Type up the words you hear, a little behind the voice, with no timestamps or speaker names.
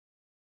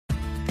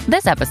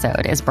This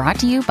episode is brought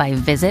to you by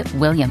Visit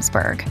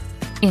Williamsburg.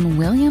 In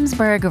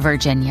Williamsburg,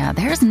 Virginia,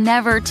 there's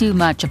never too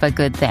much of a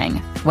good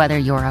thing. Whether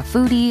you're a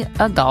foodie,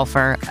 a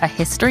golfer, a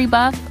history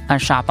buff, a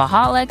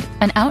shopaholic,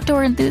 an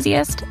outdoor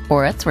enthusiast,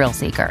 or a thrill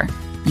seeker,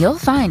 you'll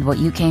find what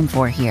you came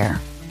for here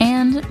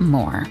and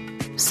more.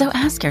 So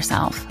ask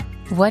yourself,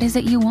 what is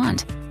it you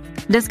want?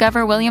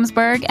 Discover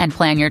Williamsburg and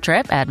plan your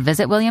trip at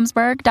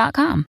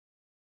visitwilliamsburg.com.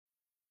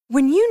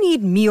 When you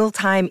need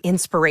mealtime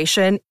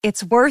inspiration,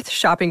 it's worth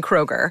shopping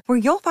Kroger, where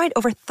you'll find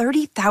over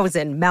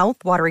 30,000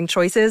 mouth-watering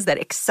choices that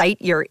excite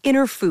your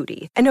inner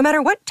foodie. And no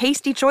matter what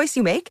tasty choice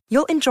you make,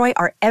 you'll enjoy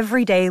our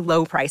everyday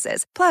low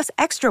prices, plus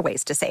extra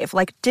ways to save,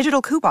 like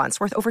digital coupons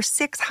worth over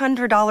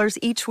 $600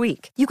 each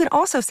week. You can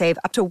also save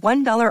up to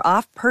 $1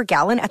 off per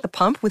gallon at the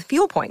pump with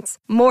fuel points.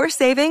 More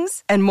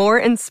savings and more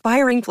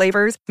inspiring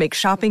flavors make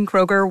shopping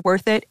Kroger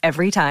worth it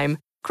every time.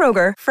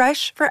 Kroger,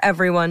 fresh for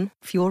everyone.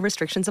 Fuel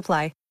restrictions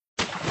apply.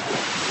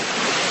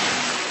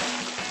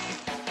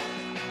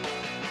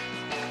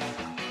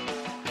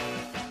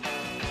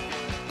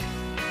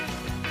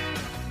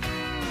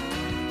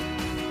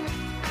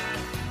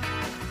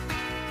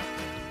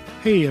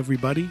 Hey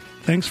everybody,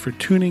 thanks for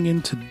tuning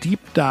in to Deep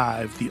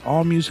Dive, the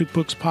All Music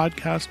Books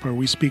podcast where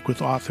we speak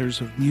with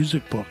authors of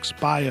music books,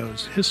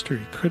 bios,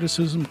 history,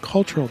 criticism,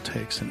 cultural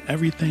takes, and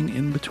everything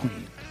in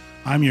between.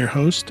 I'm your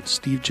host,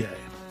 Steve J.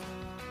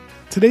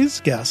 Today's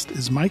guest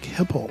is Mike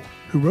Hipple,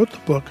 who wrote the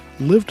book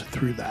Lived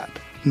Through That,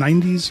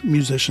 90s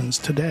Musicians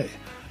Today.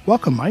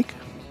 Welcome, Mike.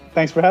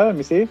 Thanks for having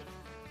me, Steve.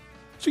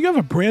 So you have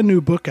a brand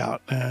new book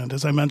out, and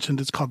as I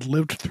mentioned, it's called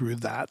Lived Through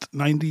That,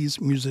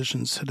 90s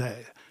Musicians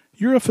Today.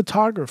 You're a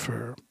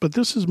photographer, but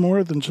this is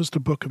more than just a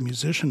book of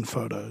musician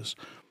photos.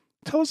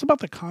 Tell us about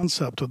the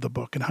concept of the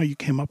book and how you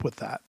came up with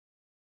that.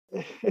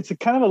 It's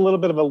kind of a little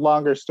bit of a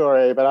longer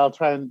story, but I'll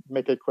try and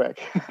make it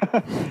quick.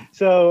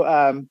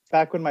 So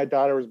back when my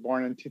daughter was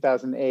born in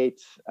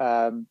 2008,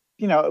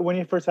 when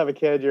you first have a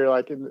kid, you're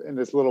like in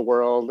this little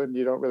world and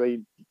you don't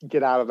really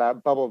get out of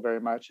that bubble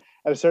very much.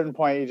 At a certain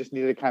point, you just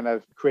need a kind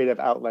of creative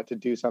outlet to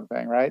do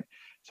something, right?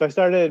 So I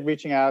started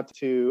reaching out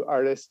to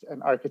artists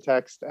and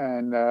architects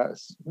and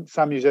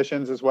some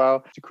musicians as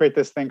well to create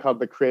this thing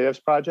called the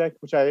Creatives Project,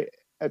 which I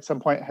at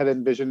some point had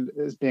envisioned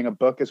as being a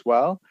book as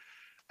well.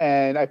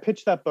 And I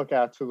pitched that book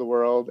out to the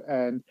world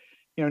and,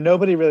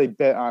 nobody really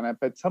bit on it,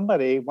 but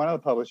one of the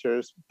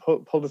publishers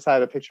pulled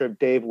aside a picture of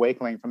Dave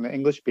Wakeling from the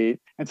English Beat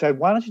and said,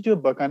 why don't you do a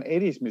book on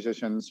 80s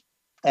musicians?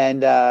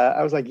 And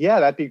I was like, yeah,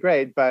 that'd be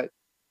great. But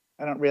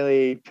I don't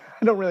really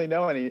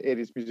know any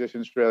 80s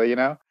musicians really,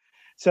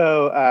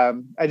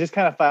 So I just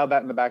kind of filed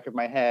that in the back of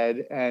my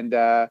head. And,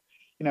 a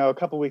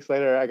couple of weeks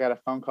later, I got a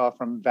phone call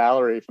from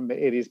Valerie from the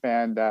 80s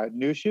band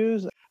New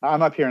Shoes.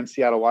 I'm up here in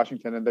Seattle,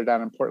 Washington, and they're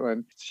down in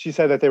Portland. She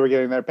said that they were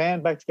getting their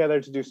band back together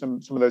to do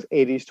some of those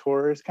 80s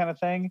tours kind of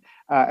thing.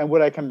 And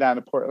would I come down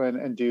to Portland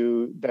and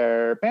do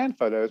their band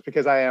photos?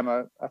 Because I am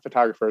a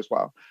photographer as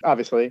well.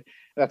 Obviously,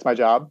 that's my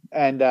job.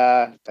 And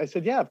I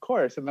said, yeah, of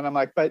course. And then I'm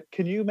like, but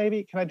can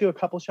I do a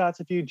couple shots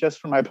of you just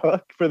for my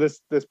book for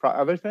this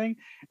other thing?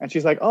 And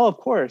she's like, oh, of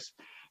course.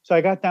 So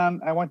I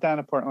went down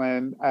to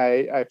Portland,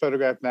 I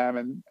photographed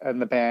them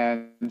and the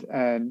band,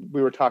 and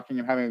we were talking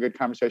and having a good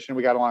conversation.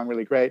 We got along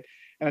really great.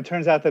 And it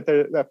turns out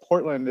that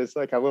Portland is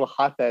like a little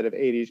hotbed of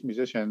 80s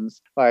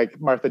musicians, like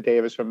Martha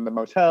Davis from the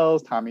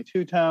Motels, Tommy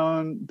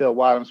Two-Tone, Bill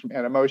Wadhams from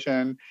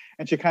Animotion.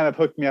 And she kind of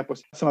hooked me up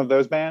with some of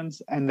those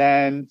bands. And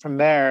then from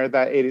there,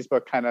 that 80s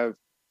book kind of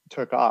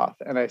took off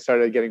and I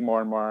started getting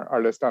more and more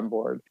artists on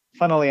board.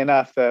 Funnily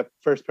enough, the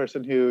first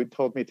person who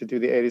told me to do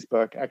the 80s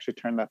book actually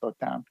turned that book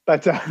down.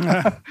 But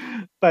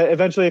but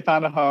eventually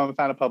found a home,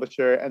 found a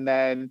publisher. And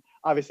then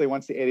obviously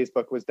once the 80s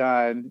book was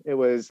done, it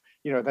was,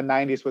 the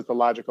 90s was the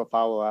logical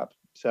follow-up.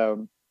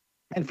 So,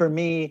 and for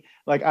me,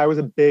 like I was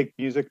a big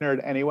music nerd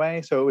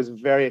anyway, so it was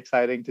very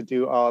exciting to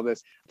do all of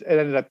this. It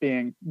ended up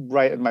being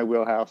right in my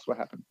wheelhouse what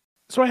happened.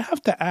 So I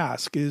have to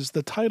ask, is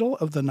the title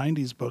of the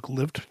 90s book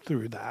Lived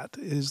Through That,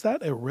 is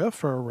that a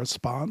riff or a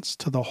response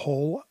to the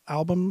whole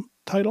album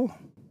title?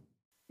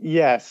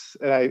 Yes,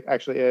 it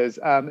actually is.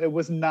 It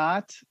was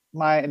not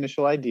my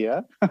initial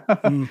idea.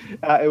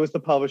 It was the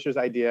publisher's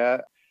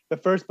idea. The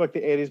first book,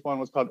 the 80s one,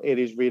 was called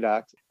 80s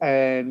Redux.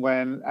 And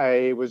when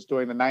I was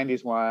doing the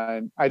 90s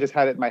one, I just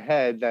had it in my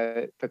head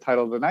that the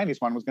title of the 90s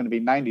one was going to be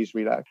 90s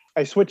Redux.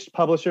 I switched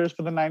publishers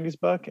for the 90s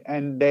book,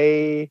 and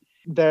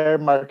their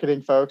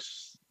marketing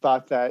folks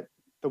thought that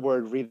the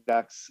word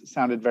Redux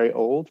sounded very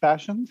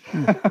old-fashioned.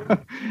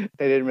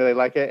 They didn't really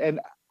like it. And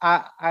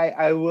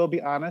I will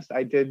be honest,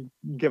 I did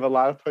give a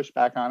lot of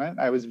pushback on it.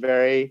 I was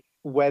very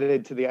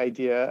wedded to the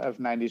idea of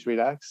 90s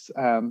Redux.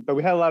 But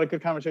we had a lot of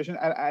good conversation.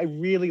 And I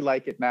really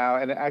like it now.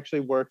 And it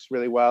actually works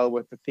really well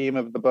with the theme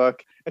of the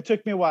book. It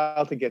took me a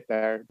while to get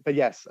there. But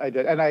yes, I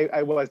did. And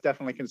I was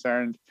definitely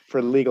concerned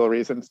for legal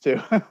reasons too.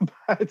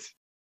 But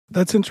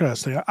that's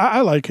interesting.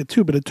 I like it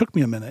too, but it took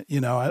me a minute.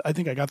 I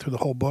think I got through the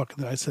whole book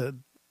and then I said,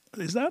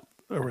 is that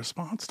a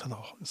response to the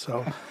whole.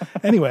 So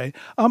anyway,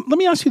 let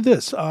me ask you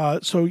this.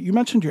 So you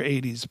mentioned your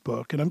 80s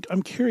book, and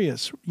I'm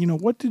curious,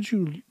 what did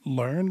you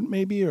learn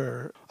maybe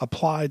or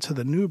apply to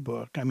the new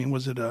book? I mean,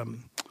 was it,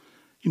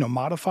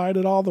 modified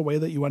at all the way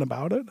that you went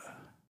about it?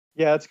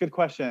 Yeah, that's a good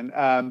question.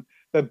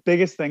 The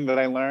biggest thing that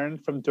I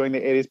learned from doing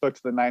the 80s book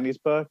to the 90s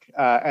book,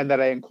 and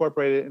that I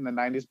incorporated in the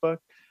 90s book,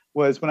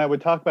 was when I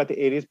would talk about the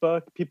 80s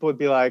book, people would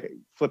be like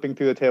flipping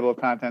through the table of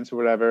contents or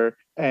whatever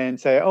and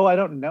say, oh, I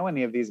don't know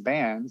any of these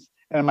bands.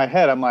 And in my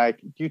head, I'm like,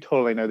 you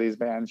totally know these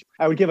bands.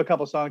 I would give a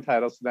couple song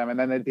titles to them and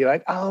then they'd be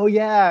like, oh,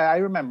 yeah, I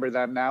remember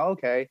them now.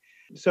 Okay.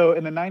 So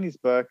in the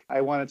 90s book,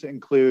 I wanted to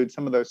include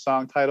some of those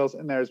song titles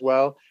in there as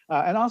well.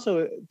 And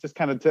also just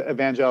kind of to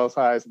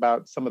evangelize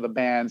about some of the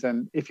bands.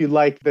 And if you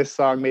like this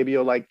song, maybe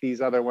you'll like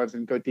these other ones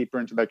and go deeper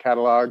into their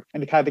catalog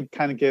and to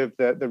kind of give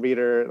the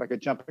reader like a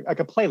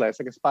playlist,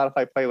 like a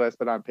Spotify playlist,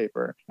 but on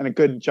paper, and a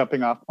good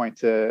jumping off point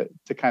to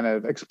kind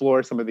of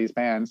explore some of these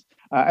bands.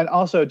 And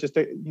also just,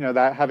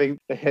 that having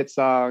the hit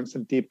songs,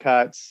 some deep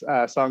cuts,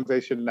 songs they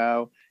should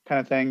know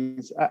kind of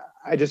things.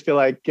 I just feel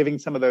like giving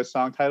some of those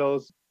song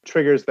titles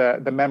triggers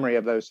the memory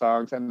of those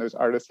songs and those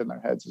artists in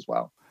their heads as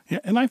well. Yeah,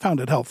 and I found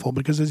it helpful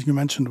because, as you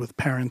mentioned with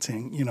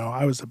parenting,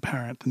 I was a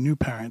new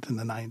parent in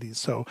the 90s.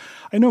 So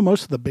I know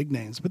most of the big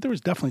names, but there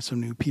was definitely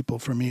some new people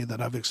for me that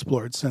I've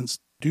explored since.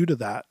 Due to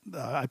that,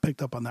 I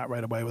picked up on that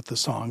right away with the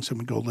songs and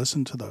would go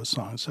listen to those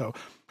songs. So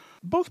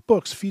both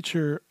books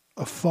feature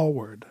a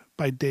foreword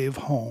by Dave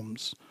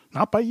Holmes,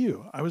 not by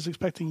you. I was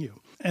expecting you.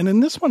 And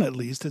in this one, at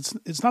least,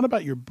 it's not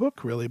about your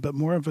book, really, but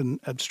more of an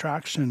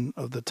abstraction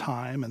of the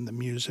time and the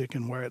music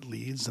and where it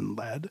leads and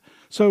led.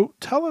 So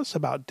tell us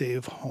about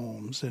Dave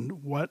Holmes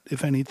and what,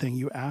 if anything,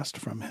 you asked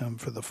from him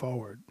for the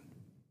foreword.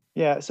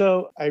 Yeah,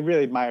 so I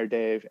really admire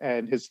Dave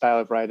and his style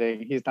of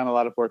writing. He's done a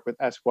lot of work with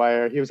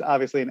Esquire. He was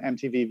obviously an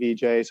MTV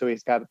VJ, so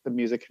he's got the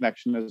music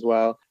connection as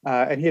well.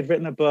 And he had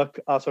written a book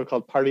also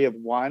called Party of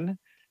One.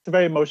 It's a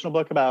very emotional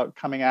book about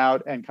coming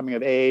out and coming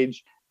of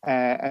age,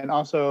 and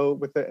also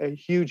with a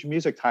huge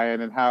music tie-in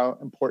and how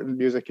important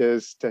music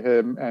is to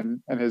him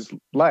and his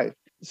life.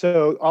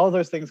 So all of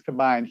those things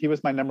combined, he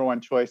was my number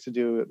one choice to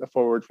do the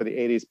foreword for the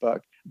 80s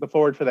book. The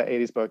foreword for the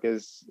 80s book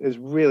is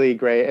really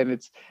great. And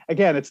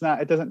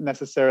it doesn't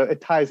necessarily,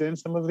 it ties in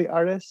some of the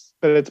artists,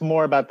 but it's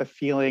more about the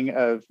feeling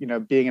of,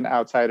 being an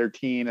outsider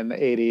teen in the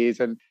 80s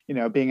and,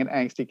 being an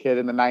angsty kid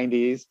in the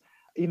 90s.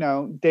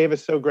 Dave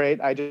is so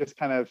great. I just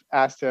kind of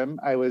asked him.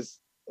 I was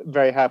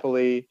very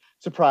happily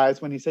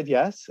surprised when he said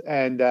yes.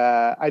 And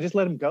I just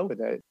let him go with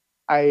it.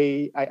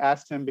 I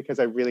asked him because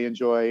I really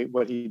enjoy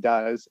what he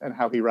does and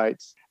how he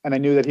writes. And I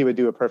knew that he would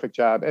do a perfect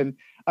job. And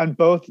on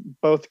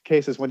both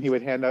cases, when he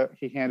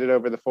handed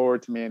over the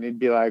foreword to me and he'd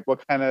be like,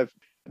 what kind of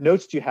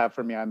notes do you have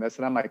for me on this?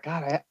 And I'm like,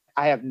 God,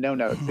 I have no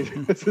notes.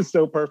 This is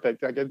so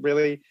perfect.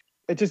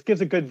 It just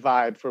gives a good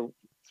vibe for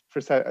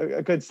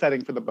a good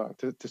setting for the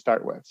book to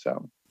start with.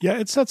 So yeah,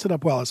 it sets it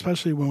up well,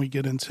 especially when we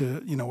get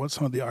into, what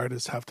some of the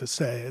artists have to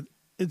say.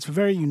 It's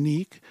very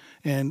unique.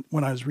 And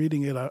when I was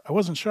reading it, I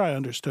wasn't sure I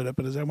understood it,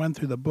 but as I went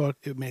through the book,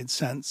 it made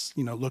sense,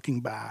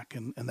 looking back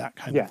and that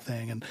kind of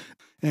thing.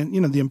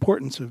 And the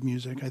importance of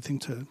music, I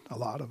think, to a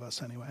lot of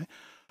us anyway.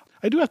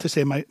 I do have to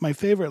say my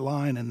favorite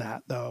line in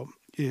that, though,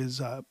 is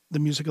the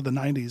music of the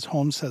 90s.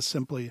 Holmes says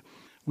simply,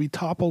 "We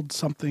toppled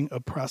something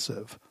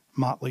oppressive,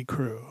 Motley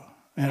Crue."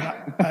 And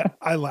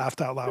I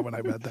laughed out loud when I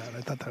read that.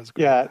 I thought that was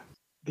great. Yeah,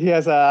 he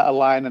has a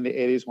line in the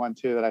 80s one,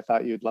 too, that I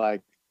thought you'd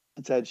like.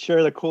 It said,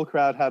 sure, the cool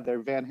crowd had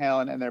their Van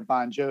Halen and their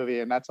Bon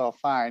Jovi, and that's all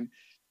fine.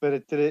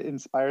 But did it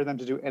inspire them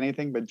to do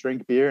anything but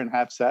drink beer and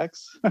have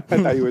sex? I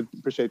thought you would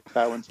appreciate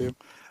that one, too.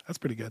 That's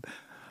pretty good.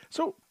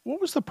 So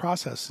what was the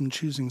process in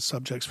choosing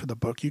subjects for the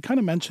book? You kind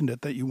of mentioned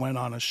it, that you went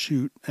on a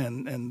shoot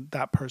and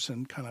that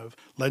person kind of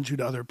led you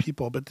to other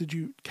people. But did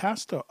you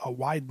cast a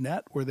wide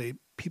net? Were they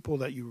people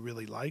that you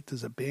really liked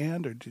as a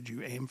band, or did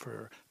you aim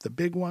for the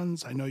big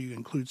ones? I know you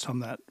include some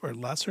that are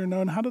lesser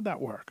known. How did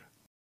that work?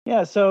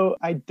 Yeah, so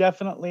I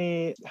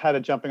definitely had a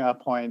jumping off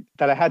point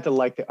that I had to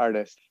like the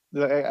artist.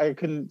 I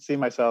couldn't see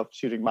myself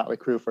shooting Motley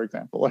Crue, for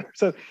example.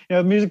 So,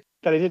 music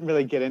that I didn't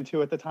really get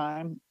into at the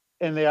time,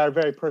 and they are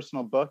very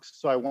personal books.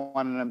 So I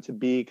wanted them to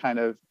be kind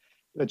of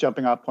the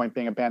jumping off point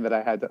being a band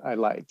that I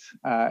liked.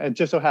 It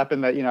just so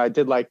happened that, I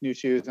did like New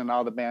Shoes and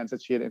all the bands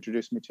that she had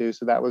introduced me to.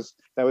 So that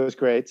was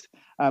great.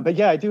 But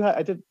yeah, I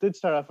did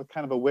start off with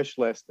kind of a wish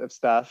list of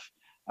stuff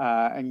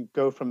and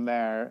go from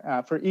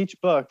there. For each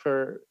book,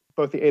 for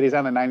both the 80s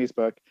and the 90s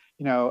book,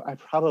 I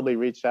probably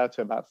reached out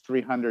to about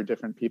 300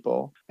 different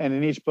people. And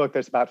in each book,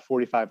 there's about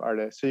 45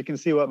 artists. So you can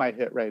see what my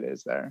hit rate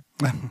is there.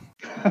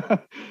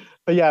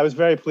 But yeah, I was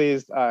very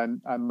pleased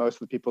on most of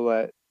the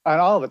people on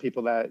all the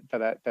people that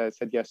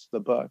said yes to the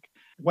book.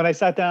 When I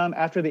sat down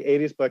after the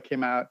 80s book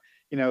came out,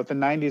 the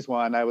 90s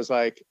one, I was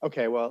like,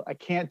 okay, well, I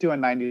can't do a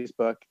 90s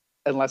book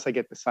unless I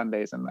get the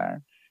Sundays in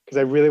there. Because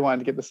I really wanted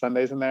to get the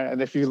Sundays in there.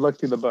 And if you look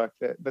through the book,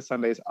 the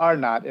Sundays are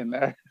not in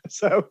there.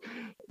 So,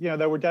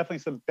 there were definitely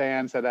some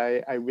bands that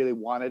I really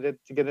wanted it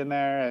to get in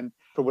there. And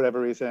for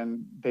whatever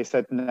reason, they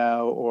said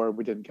no, or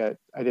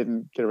I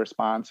didn't get a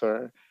response,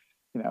 or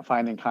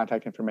finding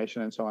contact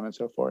information and so on and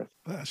so forth.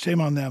 Shame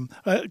on them.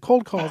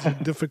 Cold calls are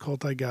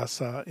difficult, I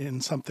guess,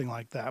 in something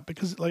like that,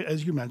 because like,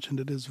 as you mentioned,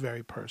 it is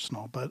very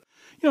personal, but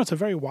it's a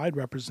very wide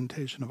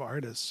representation of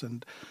artists.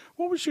 And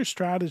what was your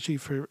strategy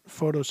for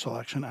photo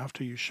selection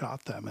after you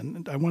shot them?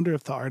 And I wonder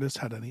if the artist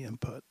had any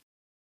input.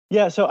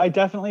 Yeah, so I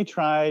definitely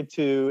tried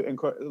to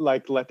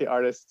let the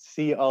artist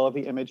see all of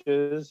the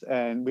images,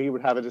 and we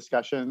would have a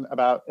discussion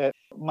about it.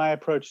 My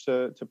approach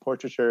to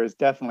portraiture is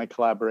definitely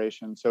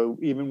collaboration. So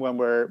even when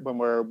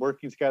we're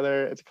working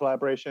together, it's a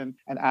collaboration,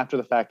 and after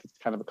the fact, it's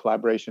kind of a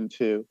collaboration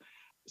too.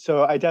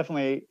 So I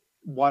definitely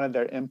wanted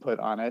their input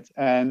on it.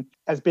 And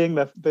as being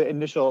the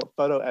initial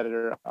photo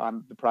editor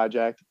on the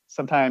project,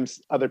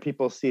 sometimes other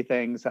people see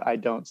things that I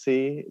don't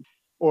see,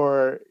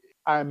 or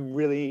I'm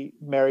really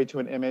married to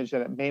an image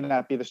and it may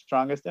not be the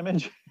strongest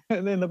image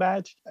in the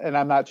batch. And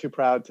I'm not too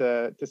proud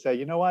to say,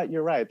 you know what,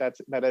 you're right.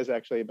 That is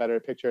actually a better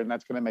picture and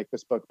that's going to make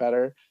this book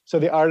better. So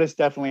the artist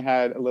definitely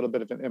had a little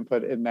bit of an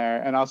input in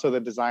there. And also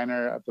the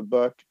designer of the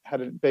book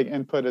had a big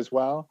input as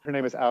well. Her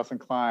name is Alison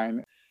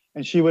Klein.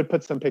 And she would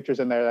put some pictures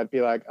in there that'd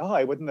be like, oh,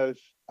 I wouldn't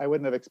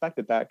have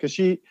expected that. Because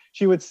she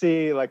would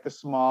see like the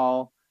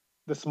small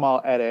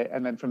edit,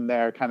 and then from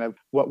there kind of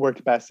what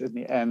worked best in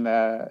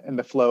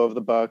the flow of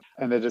the book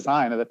and the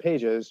design of the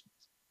pages.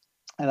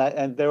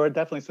 And there were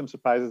definitely some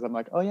surprises. I'm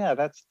like, oh yeah,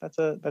 that's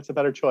a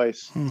better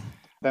choice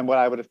than what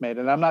I would have made.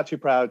 And I'm not too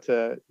proud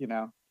to,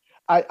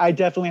 I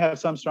definitely have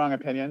some strong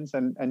opinions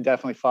and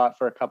definitely fought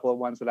for a couple of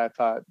ones that I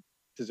thought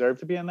deserved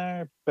to be in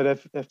there. But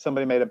if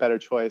somebody made a better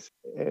choice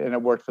and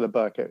it worked for the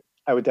book,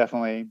 I would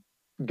definitely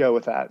go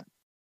with that.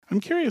 I'm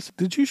curious,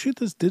 did you shoot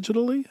this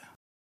digitally?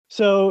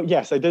 So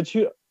yes, I did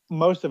shoot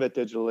most of it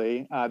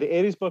digitally. The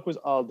 80s book was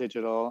all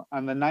digital.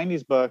 On the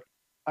 90s book,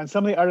 on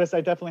some of the artists,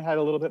 I definitely had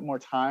a little bit more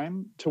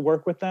time to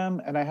work with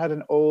them. And I had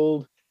an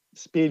old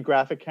speed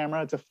graphic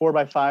camera. It's a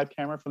 4x5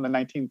 camera from the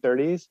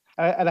 1930s.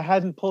 And I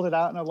hadn't pulled it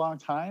out in a long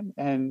time.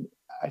 And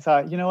I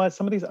thought, you know what,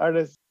 some of these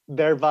artists,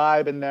 their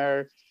vibe and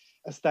their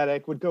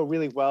aesthetic would go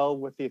really well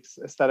with the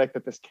aesthetic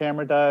that this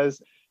camera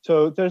does.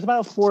 So there's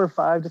about 4 or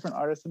 5 different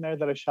artists in there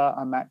that I shot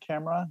on that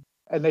camera.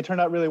 And they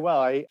turned out really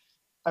well.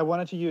 I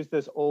wanted to use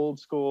this old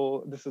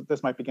school,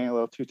 this might be getting a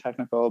little too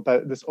technical,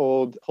 but this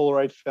old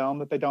Polaroid film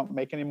that they don't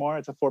make anymore.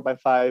 It's a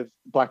 4x5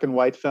 black and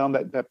white film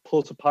that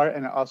pulls apart,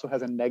 and it also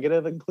has a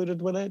negative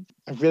included with it.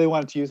 I really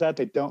wanted to use that.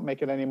 They don't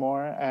make it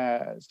anymore.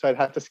 So I'd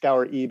have to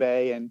scour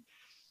eBay and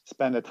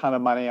spend a ton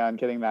of money on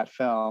getting that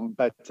film.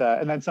 But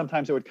and then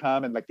sometimes it would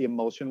come and like the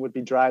emulsion would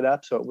be dried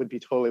up, so it would be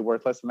totally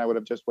worthless and I would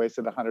have just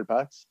wasted $100.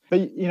 But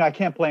I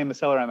can't blame the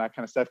seller on that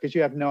kind of stuff because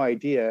you have no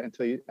idea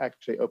until you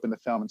actually open the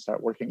film and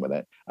start working with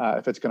it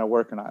if it's going to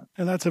work or not.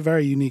 And that's a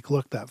very unique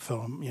look, that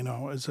film.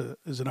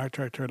 As an art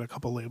director at a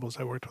couple labels,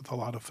 I worked with a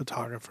lot of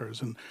photographers,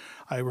 and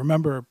I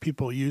remember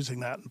people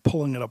using that and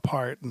pulling it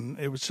apart, and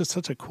it was just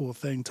such a cool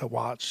thing to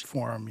watch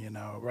form,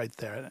 right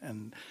there.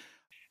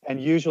 And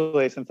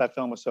usually, since that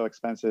film was so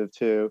expensive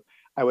too,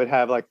 I would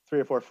have like 3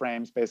 or 4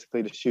 frames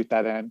basically to shoot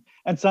that in.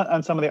 And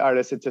on some of the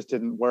artists, it just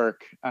didn't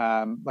work.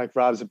 Like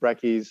Rob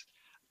Zabrecki's,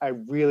 I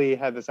really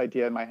had this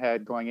idea in my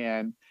head going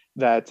in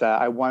that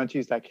I wanted to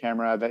use that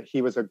camera, that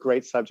he was a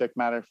great subject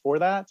matter for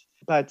that,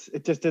 but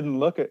it just didn't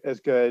look as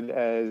good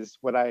as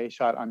what I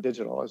shot on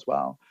digital as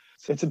well.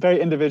 So it's a very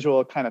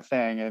individual kind of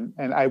thing.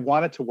 And I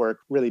want it to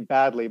work really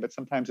badly, but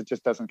sometimes it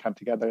just doesn't come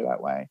together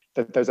that way,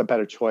 that there's a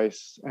better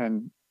choice.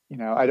 And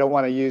I don't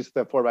want to use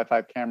the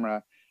 4x5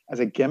 camera as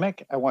a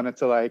gimmick. I want it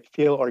to like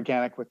feel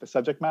organic with the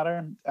subject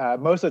matter.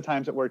 Most of the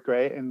times it worked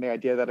great, and the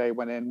idea that I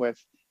went in with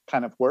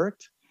kind of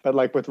worked. But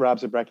like with Rob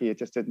Zabrecki, it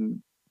just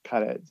didn't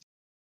cut it.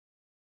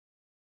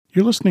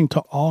 You're listening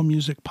to All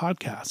Music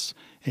Podcasts,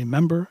 a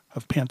member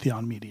of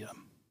Pantheon Media.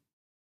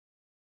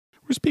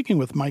 We're speaking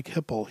with Mike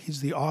Hipple.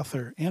 He's the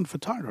author and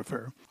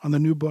photographer on the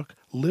new book,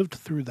 Lived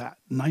Through That,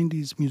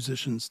 90s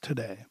Musicians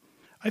Today.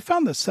 I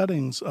found the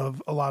settings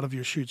of a lot of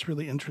your shoots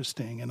really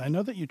interesting, and I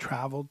know that you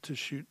traveled to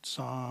shoot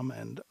some.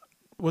 And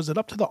was it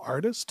up to the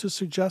artist to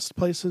suggest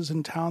places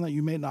in town that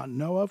you may not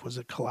know of? Was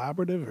it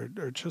collaborative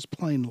or just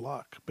plain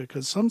luck?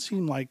 Because some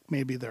seem like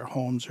maybe their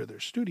homes or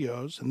their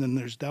studios, and then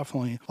there's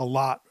definitely a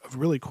lot of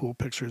really cool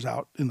pictures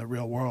out in the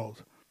real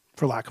world,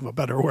 for lack of a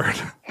better word.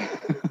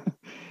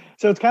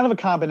 So it's kind of a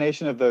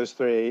combination of those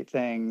 3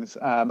 things.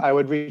 I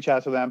would reach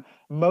out to them.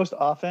 Most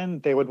often,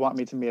 they would want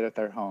me to meet at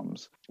their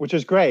homes, which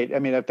is great. I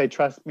mean, if they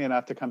trust me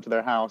enough to come to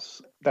their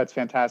house, that's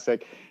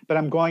fantastic. But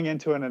I'm going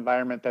into an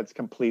environment that's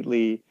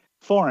completely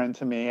foreign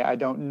to me. I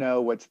don't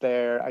know what's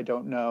there. I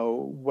don't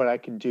know what I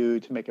can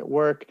do to make it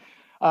work.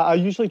 I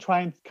usually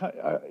try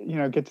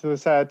and get to the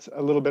set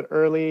a little bit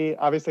early.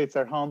 Obviously, it's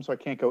their home, so I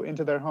can't go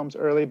into their homes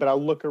early, but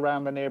I'll look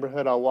around the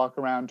neighborhood. I'll walk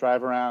around,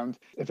 drive around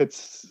if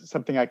it's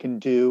something I can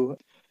do.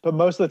 But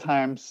most of the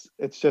times,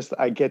 it's just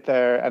I get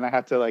there and I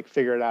have to like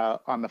figure it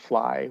out on the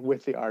fly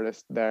with the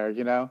artist there,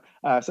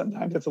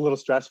 Sometimes it's a little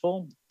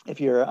stressful if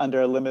you're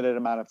under a limited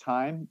amount of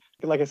time.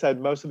 Like I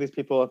said, most of these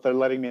people, if they're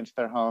letting me into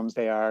their homes,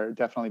 they are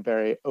definitely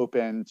very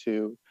open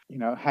to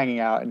hanging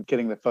out and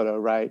getting the photo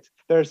right.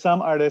 There are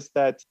some artists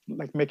that,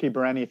 like Mickey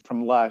Bereni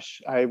from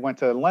Lush, I went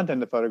to London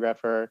to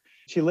photograph her.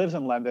 She lives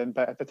in London,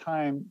 but at the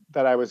time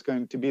that I was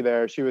going to be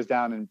there, she was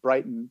down in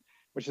Brighton,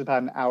 which is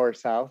about an hour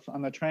south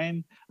on the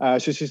train.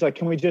 So she's like,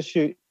 can we just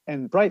shoot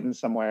in Brighton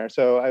somewhere?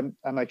 So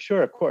I'm like,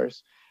 sure, of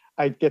course.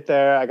 I got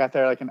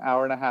there like an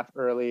hour and a half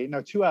early,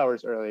 no, 2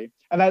 hours early.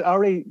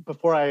 And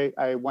before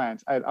I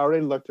went, I'd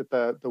already looked at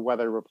the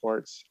weather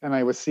reports, and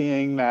I was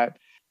seeing that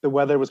the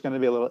weather was going to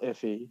be a little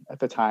iffy at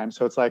the time.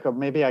 So it's like, oh,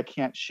 maybe I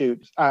can't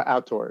shoot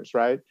outdoors,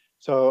 right?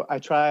 So I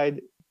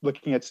tried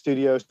looking at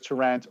studios to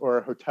rent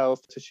or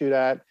hotels to shoot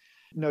at.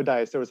 No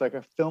dice. There was like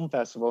a film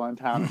festival in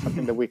town or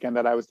something the weekend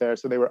that I was there.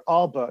 So they were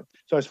all booked.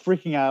 So I was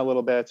freaking out a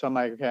little bit. So I'm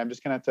like, okay, I'm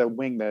just going to have to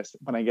wing this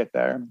when I get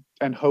there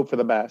and hope for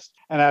the best.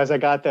 And as I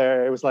got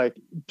there, it was like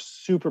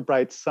super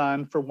bright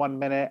sun for 1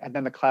 minute. And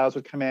then the clouds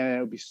would come in and it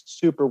would be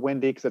super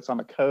windy because it's on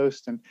the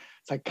coast. And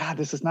it's like, God,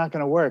 this is not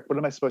going to work. What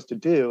am I supposed to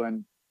do?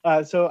 And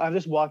so I'm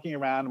just walking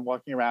around.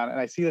 And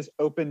I see this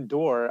open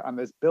door on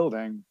this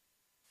building.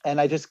 And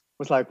I just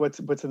was like, what's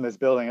in this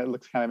building? It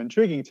looks kind of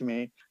intriguing to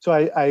me. So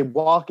I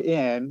walk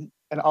in,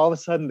 and all of a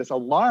sudden this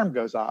alarm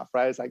goes off,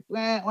 right? It's like,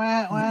 wah,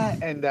 wah, wah.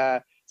 And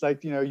it's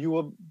like,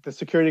 the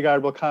security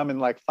guard will come in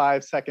like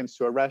 5 seconds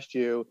to arrest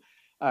you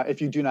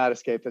if you do not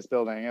escape this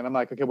building. And I'm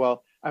like, okay,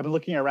 well, I've been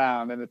looking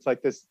around, and it's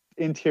like this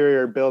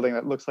interior building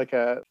that looks like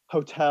a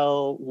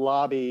hotel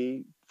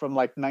lobby from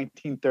like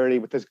 1930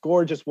 with this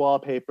gorgeous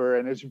wallpaper,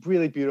 and it's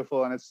really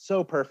beautiful and it's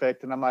so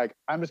perfect. And I'm like,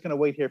 I'm just going to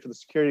wait here for the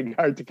security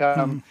guard to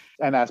come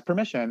and ask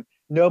permission.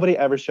 Nobody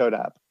ever showed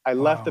up. I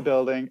left the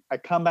building. I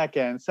come back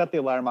in, set the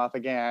alarm off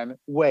again,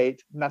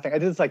 wait, nothing. I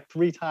did this like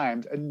 3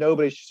 times and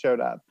nobody showed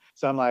up.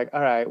 So I'm like,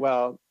 all right,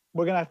 well,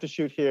 we're going to have to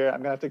shoot here. I'm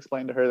going to have to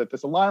explain to her that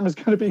this alarm is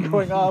going to be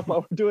going off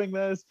while we're doing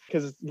this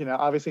because,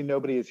 obviously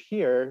nobody is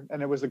here,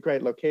 and it was a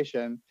great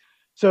location.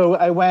 So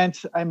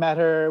I met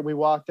her, we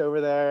walked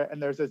over there,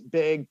 and there's this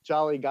big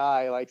jolly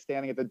guy like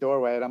standing at the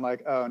doorway. And I'm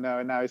like, oh no,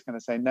 and now he's going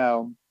to say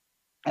no.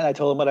 And I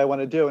told him what I want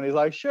to do. And he's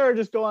like, sure,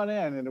 just go on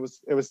in. And it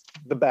was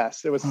the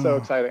best. It was so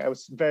exciting. I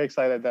was very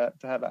excited to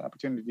have that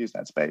opportunity to use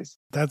that space.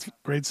 That's a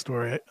great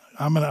story.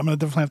 I'm gonna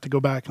definitely have to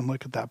go back and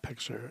look at that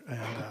picture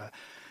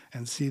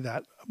and see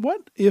that.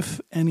 What,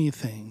 if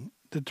anything,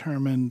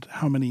 determined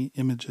how many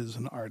images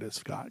an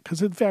artist got?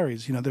 Because it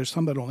varies. There's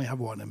some that only have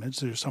 1 image.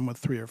 There's some with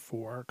 3 or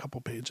 4, a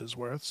couple pages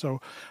worth. So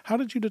how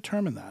did you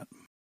determine that?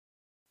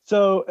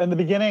 So in the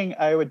beginning,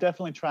 I would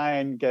definitely try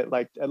and get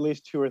like at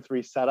least 2 or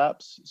 3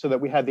 setups so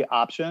that we had the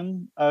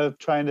option of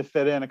trying to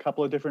fit in a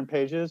couple of different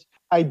pages.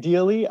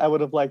 Ideally, I would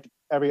have liked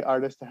every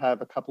artist to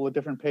have a couple of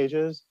different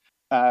pages.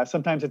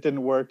 Sometimes it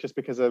didn't work just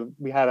because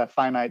we had a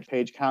finite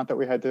page count that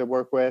we had to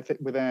work with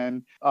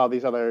within all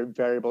these other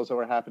variables that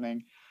were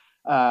happening.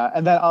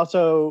 And then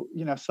also,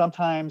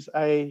 sometimes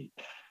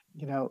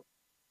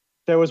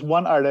there was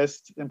one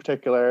artist in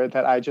particular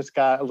that I just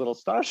got a little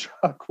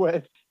starstruck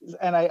with,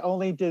 and I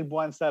only did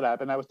 1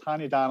 setup, and that was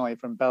Tanya Donnelly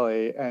from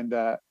Belly. And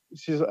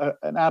she's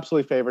an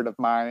absolute favorite of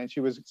mine, and she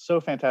was so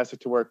fantastic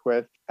to work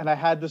with. And I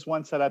had this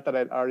 1 setup that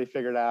I'd already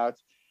figured out,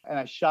 and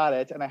I shot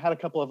it, and I had a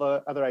couple of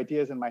other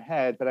ideas in my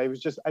head, but I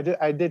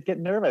did get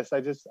nervous.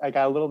 I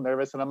got a little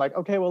nervous, and I'm like,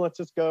 okay, well, let's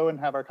just go and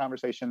have our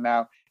conversation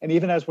now. And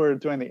even as we're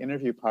doing the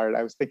interview part,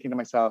 I was thinking to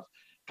myself,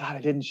 God, I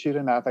didn't shoot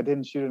enough,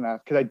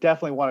 because I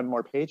definitely wanted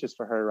more pages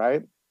for her,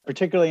 right?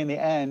 Particularly in the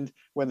end,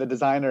 when the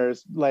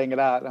designer's laying it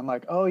out, I'm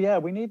like, oh yeah,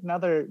 we need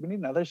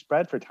another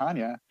spread for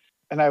Tanya.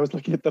 And I was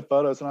looking at the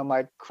photos, and I'm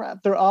like,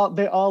 crap, they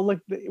all look,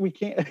 we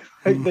can't,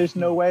 there's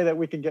no way that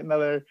we can get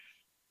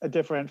a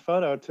different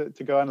photo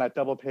to go on that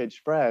double page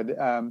spread.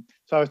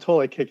 So I was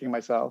totally kicking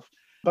myself.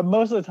 But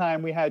most of the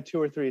time we had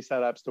 2 or 3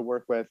 setups to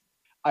work with.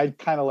 I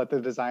kind of let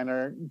the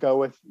designer go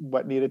with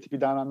what needed to be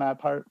done on that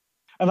part.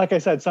 And like I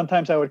said,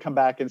 sometimes I would come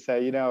back and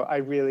say, I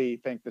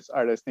really think this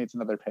artist needs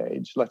another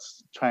page.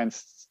 Let's try and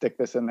stick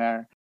this in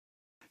there.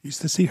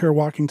 Used to see her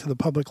walking to the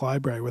public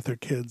library with her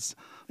kids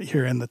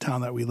here in the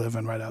town that we live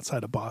in right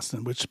outside of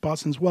Boston, which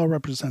Boston's well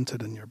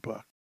represented in your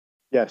book.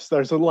 Yes,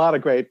 there's a lot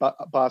of great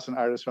Boston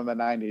artists from the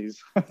 90s.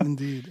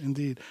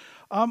 Indeed.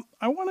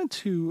 I wanted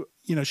to,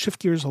 shift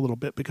gears a little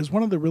bit because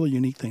one of the really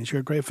unique things,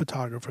 you're a great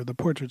photographer. The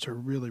portraits are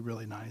really,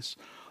 really nice.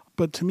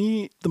 But to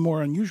me, the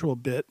more unusual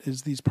bit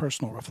is these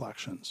personal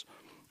reflections.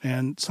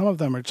 And some of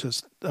them are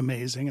just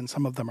amazing, and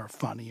some of them are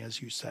funny,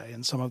 as you say,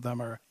 and some of them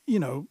are,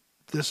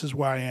 this is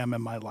where I am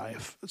in my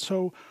life.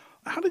 So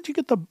how did you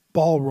get the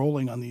ball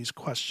rolling on these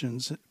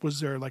questions?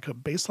 Was there like a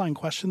baseline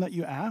question that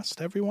you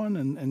asked everyone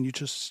and you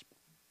just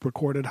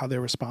recorded how they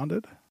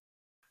responded?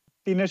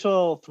 The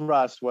initial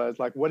thrust was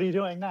like, what are you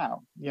doing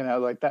now?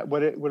 Like that,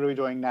 what are we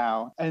doing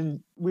now? And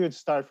we would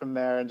start from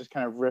there and just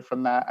kind of riff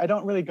from that. I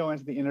don't really go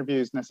into the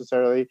interviews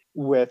necessarily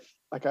with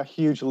like a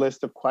huge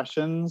list of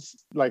questions.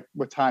 Like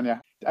with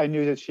Tanya, I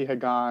knew that she had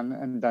gone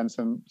and done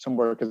some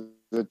work as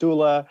a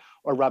doula,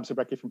 or Rob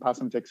Zabrecki from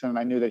Possum Dixon.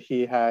 I knew that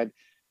he had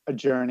a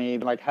journey.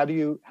 Like, how did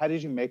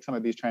you make some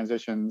of these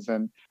transitions?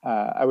 And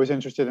I was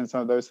interested in some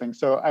of those things.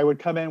 So I would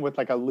come in with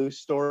like a loose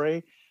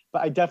story,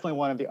 But I definitely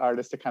wanted the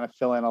artist to kind of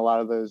fill in a lot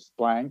of those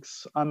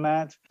blanks on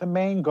that. The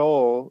main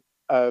goal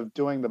of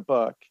doing the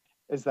book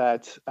is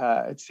that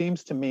it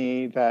seems to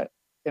me that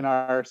in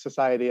our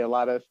society, a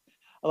lot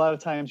of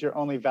times you're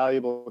only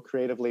valuable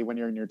creatively when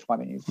you're in your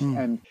 20s.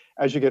 And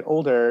as you get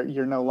older,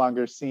 you're no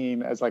longer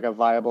seen as like a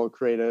viable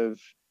creative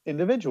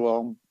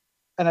individual.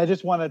 And I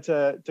just wanted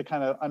to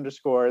kind of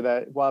underscore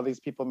that while these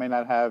people may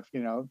not have,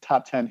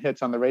 top 10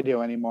 hits on the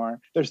radio anymore,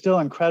 they're still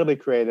incredibly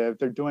creative.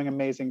 They're doing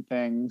amazing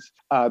things.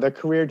 Their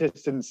career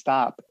just didn't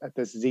stop at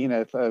this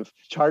zenith of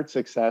chart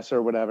success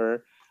or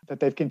whatever, that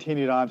they've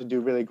continued on to do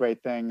really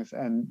great things,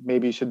 and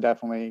maybe you should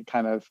definitely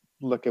kind of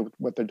look at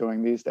what they're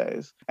doing these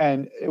days.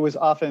 And it was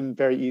often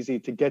very easy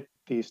to get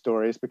these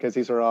stories because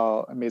these are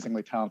all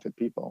amazingly talented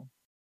people.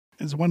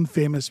 As one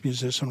famous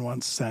musician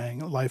once sang,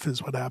 life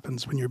is what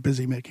happens when you're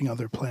busy making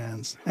other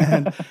plans.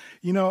 And,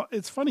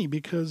 it's funny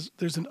because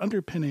there's an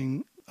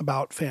underpinning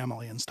about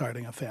family and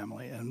starting a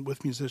family. And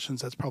with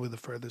musicians, that's probably the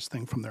furthest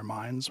thing from their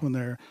minds when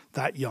they're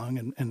that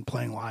young and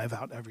playing live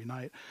out every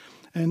night.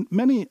 And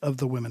many of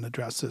the women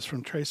address this,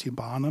 from Tracy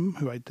Bonham,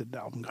 who I did the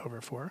album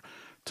cover for,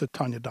 to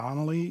Tanya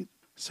Donnelly,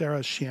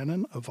 Sarah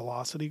Shannon of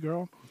Velocity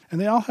Girl. And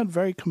they all had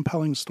very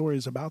compelling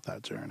stories about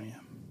that journey.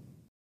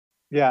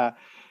 Yeah.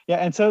 Yeah.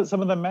 And so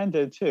some of the men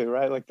did too,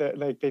 right? Like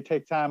they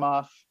take time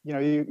off,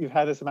 you've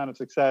had this amount of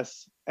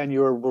success and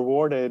you're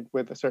rewarded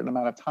with a certain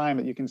amount of time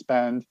that you can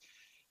spend,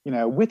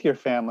 with your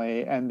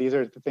family. And these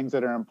are the things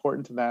that are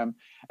important to them.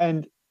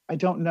 And I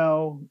don't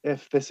know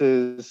if this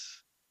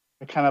is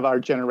a kind of our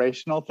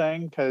generational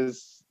thing,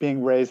 because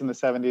being raised in the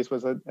 70s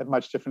was a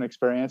much different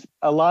experience.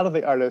 A lot of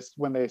the artists,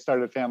 when they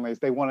started families,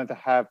 they wanted to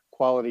have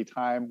quality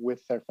time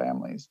with their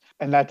families.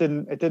 And it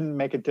didn't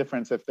make a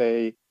difference if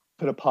they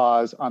put a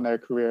pause on their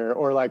career,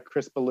 or like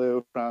Chris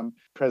Ballou from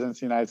Presidents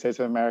of the United States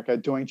of America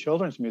doing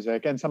children's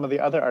music, and some of the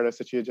other artists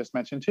that you had just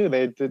mentioned too.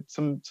 They did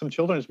some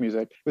children's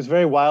music. It was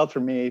very wild for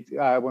me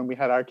when we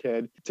had our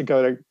kid to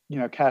go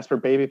to Casper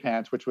Baby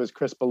Pants, which was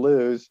Chris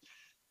Ballou's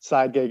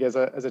side gig as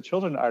a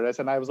children's artist,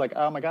 and I was like,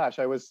 oh my gosh,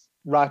 I was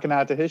rocking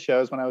out to his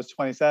shows when I was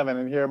 27,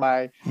 and here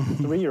my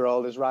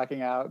 3-year-old is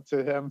rocking out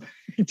to him.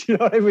 Do you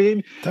know what I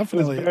mean?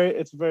 Definitely.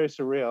 It's very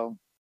surreal.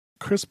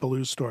 Chris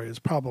Ballou's story is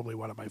probably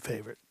one of my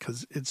favorite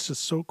because it's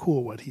just so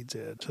cool what he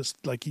did.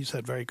 Just like you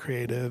said, very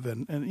creative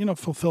and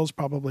fulfills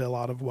probably a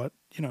lot of what,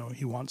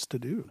 he wants to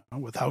do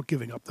without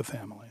giving up the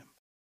family.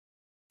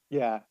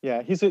 Yeah.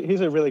 He's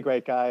a really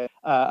great guy.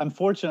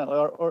 Unfortunately,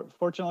 or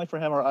fortunately for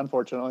him, or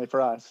unfortunately for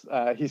us,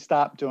 he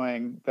stopped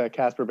doing the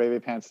Casper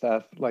Baby Pants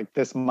stuff like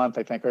this month,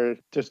 I think, or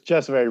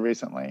just very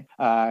recently.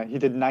 He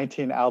did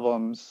 19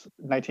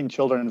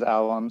 children's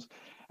albums.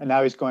 And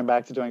now he's going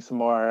back to doing some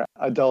more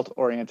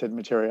adult-oriented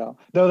material.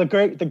 Though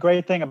the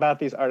great thing about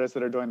these artists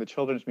that are doing the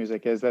children's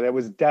music is that it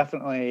was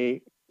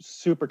definitely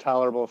super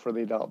tolerable for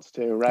the adults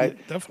too, right?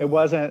 Yeah, definitely.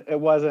 It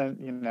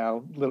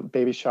wasn't little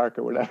Baby Shark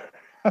or whatever.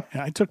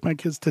 Yeah, I took my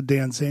kids to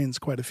Dan Zanes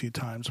quite a few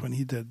times when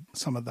he did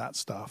some of that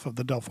stuff of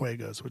the Del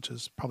Fuegos, which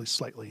is probably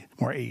slightly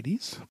more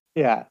 80s.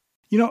 Yeah.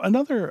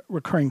 Another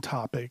recurring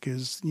topic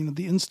is,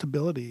 the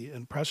instability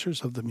and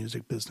pressures of the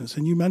music business.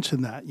 And you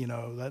mentioned that,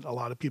 that a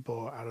lot of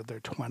people out of their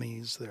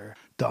 20s, they're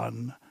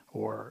done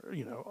or,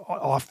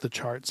 off the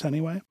charts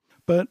anyway.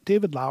 But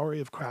David Lowery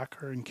of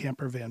Cracker and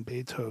Camper Van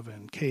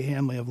Beethoven, Kay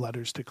Hanley of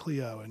Letters to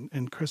Cleo,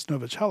 and Chris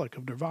Novoselic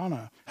of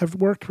Nirvana have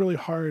worked really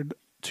hard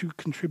to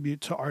contribute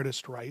to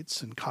artist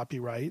rights and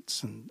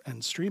copyrights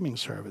and streaming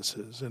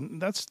services.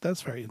 And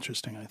that's very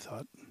interesting, I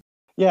thought.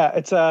 Yeah,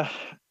 it's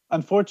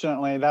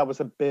unfortunately, that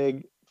was a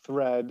big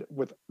thread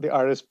with the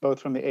artists, both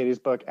from the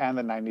 80s book and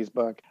the 90s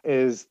book,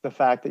 is the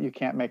fact that you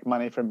can't make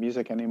money from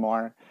music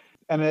anymore.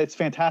 And it's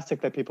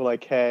fantastic that people like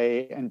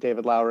Kay and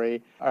David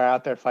Lowery are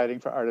out there fighting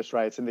for artist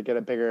rights and to get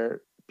a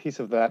bigger piece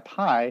of that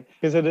pie,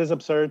 because it is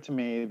absurd to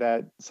me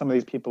that some of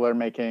these people are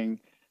making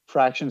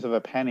fractions of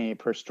a penny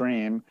per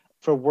stream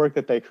for work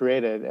that they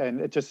created.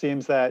 And it just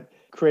seems that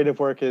creative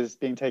work is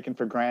being taken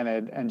for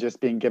granted and just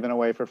being given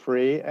away for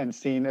free and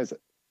seen as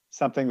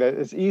something that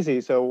is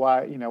easy. So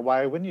why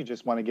wouldn't you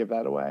just want to give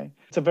that away?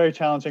 It's a very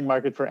challenging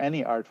market for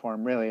any art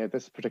form, really, at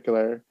this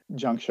particular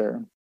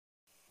juncture.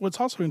 What's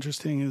also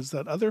interesting is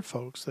that other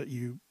folks that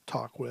you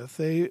talk with,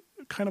 they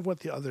kind of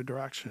went the other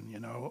direction,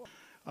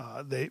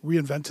 They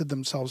reinvented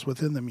themselves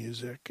within the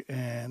music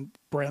and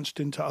branched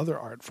into other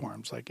art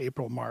forms like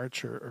April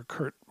March or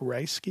Kurt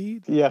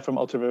Reisky. Yeah, from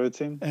Ultravivid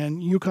Scene.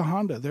 And Yuka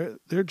Honda.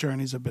 Their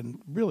journeys have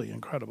been really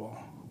incredible.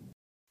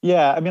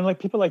 Yeah, I mean, like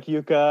people like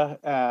Yuka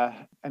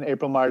and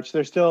April March,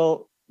 they're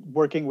still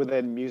working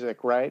within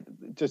music, right?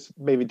 Just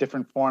maybe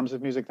different forms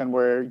of music than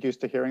we're used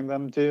to hearing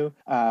them do.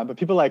 But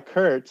people like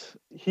Kurt,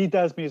 he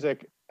does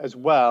music as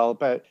well.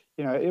 But,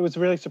 it was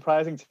really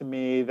surprising to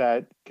me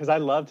that, because I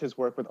loved his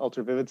work with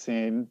Ultravivid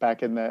Scene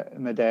back in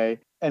the day,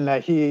 and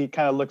that he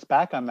kind of looks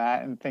back on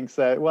that and thinks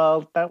that,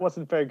 well, that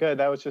wasn't very good.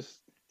 That was just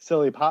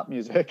silly pop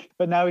music.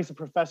 But now he's a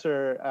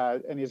professor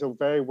and he's a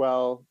very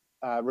well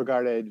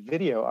regarded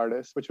video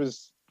artist, which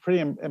was pretty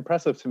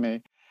impressive to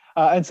me.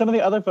 And some of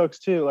the other folks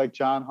too, like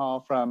John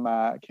Hall from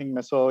King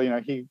Missile,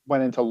 he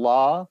went into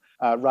law.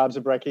 Rob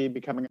Zabrecki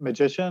becoming a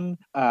magician.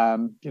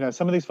 Some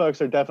of these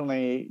folks are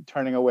definitely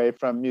turning away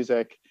from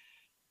music,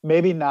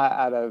 maybe not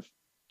out of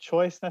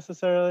choice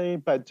necessarily,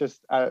 but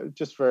just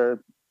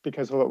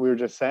because of what we were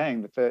just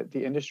saying, that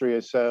the industry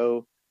is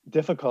so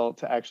difficult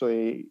to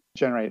actually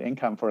generate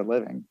income for a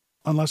living.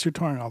 Unless you're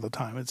touring all the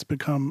time. It's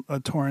become a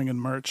touring and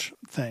merch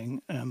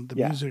thing, and the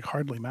music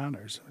hardly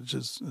matters, which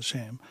is a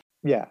shame.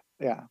 Yeah.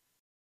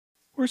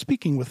 We're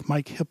speaking with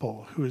Mike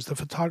Hipple, who is the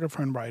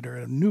photographer and writer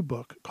in a new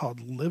book called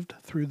Lived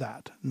Through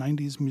That,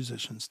 90s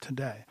Musicians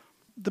Today.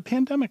 The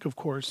pandemic, of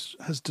course,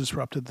 has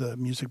disrupted the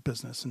music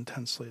business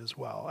intensely as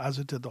well, as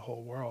it did the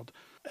whole world.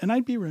 And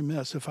I'd be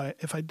remiss if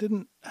I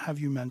didn't have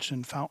you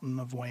mention Fountain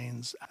of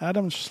Wayne's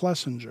Adam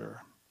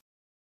Schlesinger.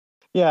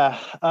 Yeah,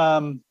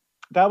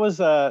 that was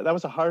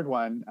a hard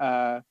one.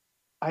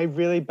 I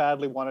really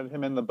badly wanted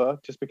him in the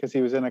book just because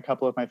he was in a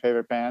couple of my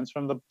favorite bands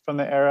from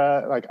the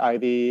era, like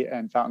Ivy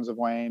and Fountains of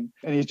Wayne.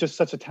 And he's just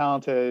such a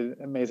talented,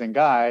 amazing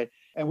guy.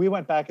 And we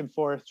went back and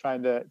forth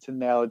trying to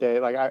nail a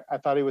date. Like I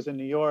thought he was in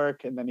New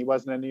York, and then he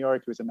wasn't in New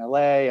York, he was in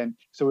LA. And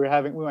so we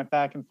went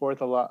back and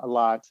forth a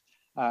lot.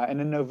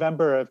 And in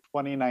November of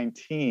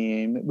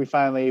 2019, we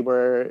finally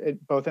were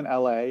both in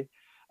LA,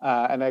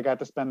 and I got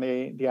to spend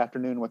the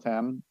afternoon with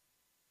him.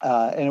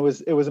 And it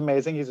was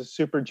amazing. He's a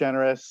super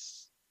generous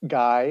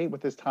guy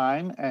with his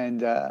time,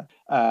 and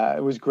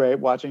it was great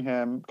watching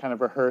him kind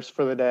of rehearse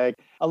for the day.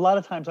 A lot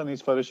of times on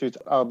these photo shoots,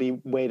 I'll be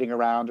waiting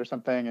around or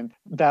something, and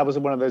that was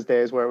one of those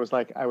days where it was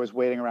like I was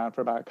waiting around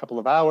for about a couple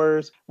of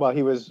hours while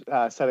he was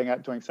setting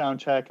up, doing sound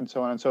check, and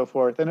so on and so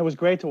forth. And it was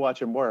great to watch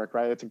him work.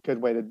 Right, it's a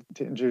good way to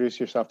introduce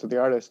yourself to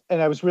the artist.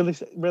 And I was really,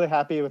 really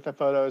happy with the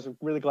photos.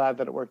 Really glad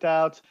that it worked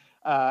out.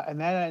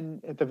 And then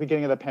at the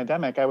beginning of the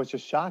pandemic, I was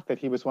just shocked that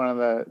he was one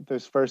of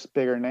those first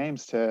bigger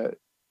names to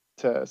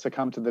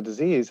succumb to the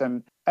disease.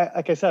 And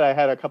like I said, I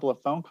had a couple of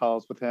phone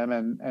calls with him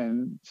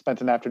and spent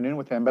an afternoon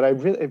with him, but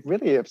it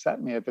really upset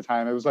me at the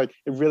time. It was like,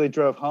 it really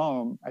drove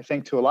home, I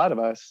think, to a lot of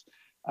us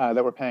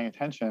that were paying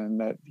attention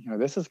that,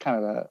 this is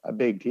kind of a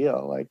big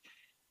deal. Like,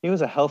 he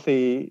was a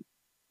healthy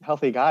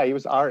guy. He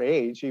was our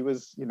age. He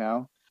was,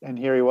 and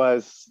here he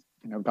was,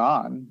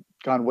 gone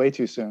way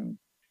too soon.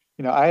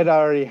 I had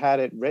already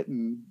had it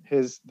written,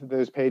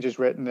 those pages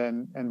written,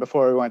 and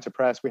before we went to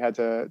press, we had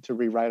to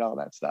rewrite all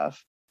that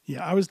stuff.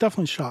 Yeah, I was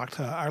definitely shocked.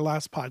 Our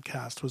last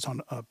podcast was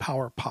on a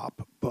power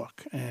pop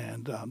book,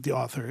 and the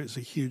author is a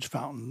huge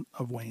Fountain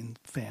of Wayne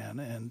fan,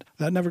 and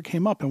that never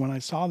came up. And when I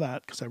saw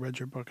that, because I read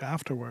your book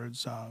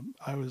afterwards,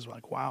 I was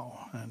like,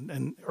 wow.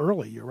 And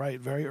early, you're right,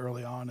 very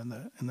early on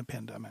in the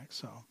pandemic.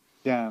 So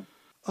yeah.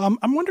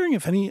 I'm wondering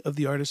if any of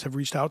the artists have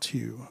reached out to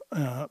you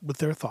with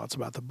their thoughts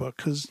about the book,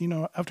 because,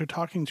 after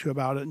talking to you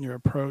about it and your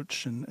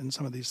approach and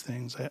some of these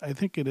things, I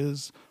think it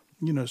is,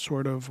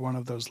 sort of one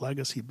of those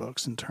legacy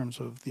books in terms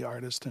of the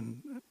artist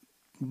and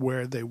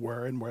where they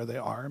were and where they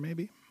are,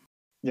 maybe.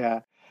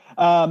 Yeah.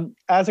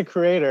 As a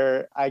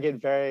creator, I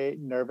get very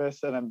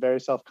nervous and I'm very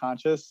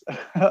self-conscious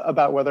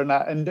about whether or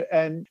not,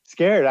 and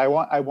scared. I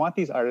want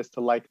these artists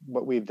to like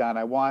what we've done.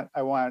 I want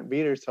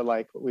readers to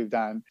like what we've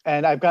done.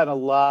 And I've gotten a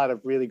lot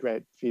of really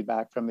great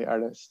feedback from the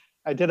artists.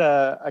 I did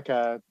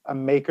a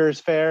makers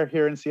fair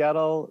here in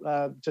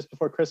Seattle just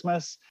before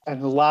Christmas,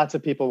 and lots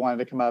of people wanted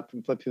to come up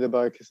and flip through the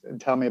book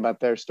and tell me about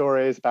their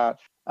stories about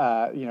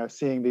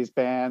seeing these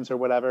bands or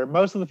whatever.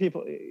 Most of the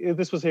people,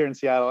 this was here in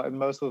Seattle, and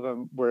most of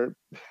them were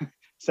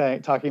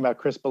talking about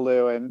Chris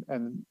Ballou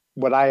and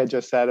what I had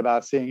just said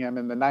about seeing him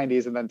in the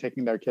 90s and then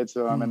taking their kids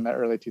to him in the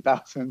early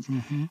 2000s.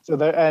 Mm-hmm. So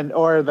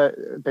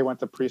they went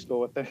to preschool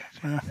with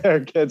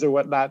their kids or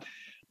whatnot.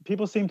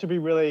 People seem to be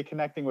really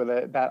connecting with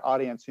it. That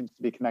audience seems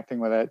to be connecting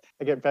with it.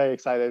 I get very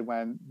excited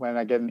when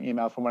I get an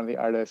email from one of the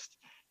artists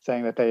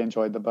saying that they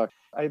enjoyed the book.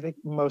 I think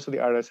most of the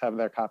artists have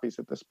their copies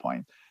at this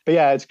point. But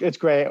yeah, it's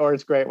great. Or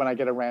it's great when I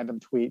get a random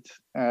tweet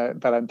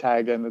that I'm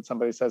tagged in that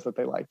somebody says that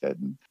they liked it.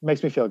 And it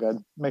makes me feel good.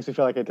 It makes me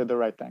feel like I did the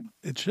right thing.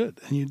 It should,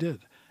 and you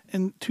did.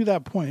 And to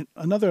that point,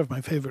 another of my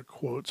favorite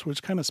quotes,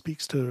 which kind of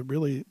speaks to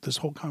really this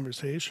whole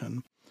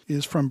conversation,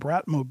 is from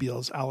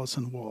Bratmobile's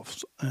Allison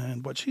Wolfe.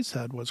 And what she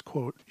said was,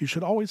 quote, "You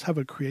should always have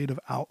a creative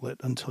outlet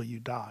until you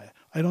die.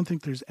 I don't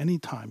think there's any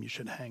time you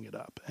should hang it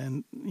up."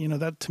 And,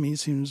 that to me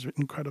seems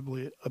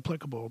incredibly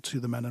applicable to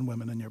the men and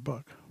women in your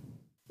book.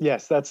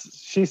 Yes,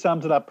 she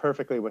sums it up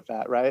perfectly with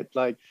that, right?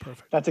 Like,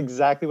 perfect. That's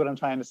exactly what I'm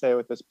trying to say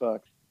with this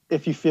book.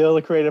 If you feel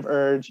a creative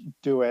urge,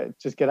 do it.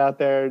 Just get out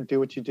there, do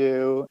what you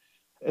do.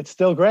 It's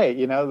still great,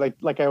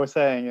 like I was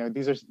saying,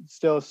 these are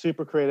still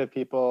super creative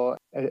people.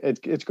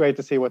 It's great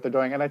to see what they're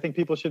doing. And I think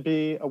people should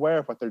be aware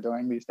of what they're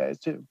doing these days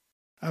too.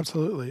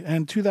 Absolutely.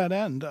 And to that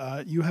end,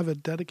 you have a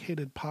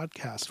dedicated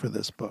podcast for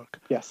this book.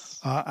 Yes.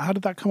 How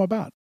did that come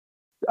about?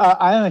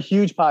 I am a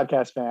huge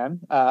podcast fan.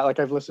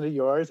 I've listened to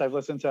yours. I've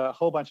listened to a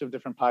whole bunch of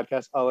different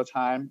podcasts all the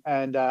time.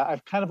 And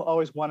I've kind of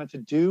always wanted to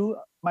do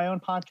my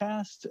own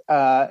podcast.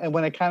 And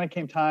when it kind of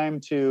came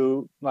time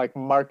to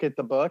market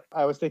the book,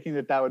 I was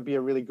thinking that would be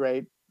a really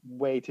great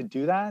way to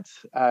do that,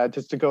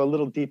 just to go a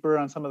little deeper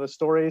on some of the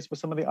stories with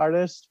some of the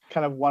artists,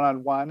 kind of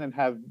one-on-one, and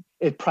have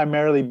it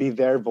primarily be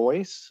their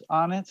voice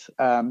on it.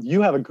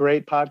 You have a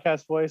great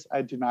podcast voice.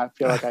 I do not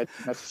feel like I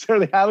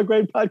necessarily have a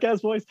great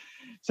podcast voice.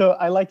 So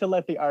I like to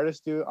let the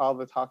artist do all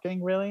the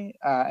talking, really,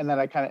 and then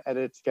I kind of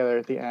edit it together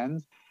at the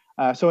end.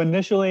 So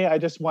initially, I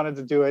just wanted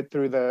to do it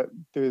through the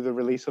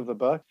release of the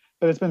book,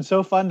 but it's been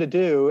so fun to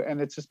do,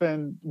 and it's just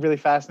been really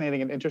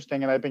fascinating and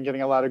interesting, and I've been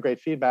getting a lot of great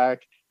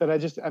feedback that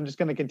I'm just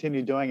going to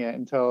continue doing it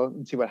and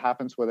see what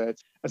happens with it.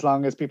 As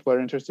long as people are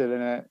interested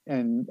in it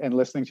and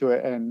listening to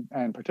it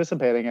and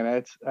participating in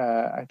it,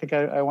 I think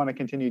I want to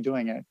continue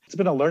doing it. It's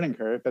been a learning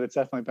curve, but it's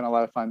definitely been a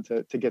lot of fun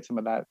to get some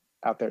of that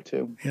out there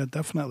too. Yeah,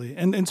 definitely.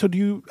 And so do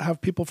you have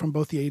people from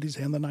both the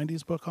 80s and the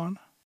 90s book on?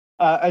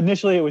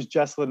 Initially, it was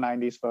just the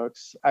 90s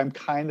folks. I'm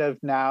kind of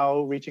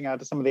now reaching out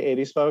to some of the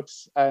 80s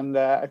folks, and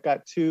I've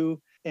got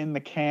 2 in the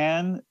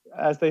can,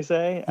 as they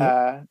say,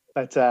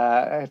 but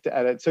I have to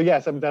edit. So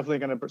yes, I'm definitely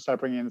going to start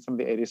bringing in some of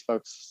the 80s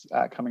folks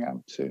coming up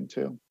soon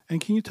too. And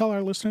can you tell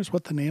our listeners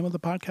what the name of the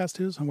podcast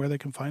is and where they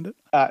can find it?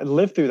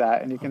 Live Through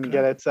That, and you can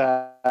get it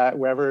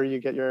wherever you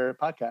get your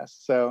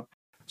podcasts.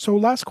 So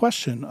last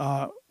question,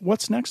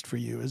 what's next for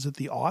you? Is it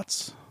the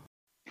aughts?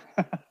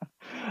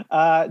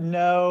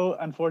 No,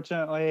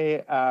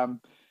 unfortunately.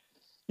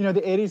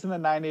 The 80s and the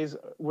 90s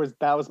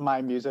was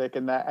my music,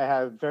 and that I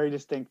have very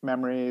distinct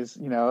memories,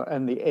 in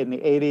the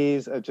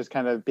 80s of just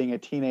kind of being a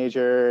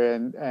teenager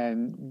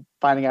and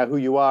finding out who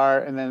you are,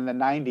 and then in the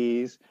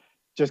 90s,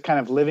 just kind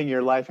of living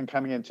your life and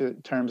coming into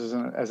terms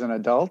as an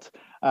adult.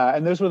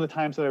 And those were the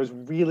times that I was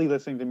really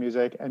listening to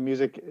music, and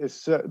music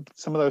is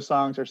some of those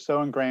songs are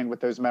so ingrained with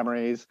those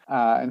memories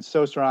and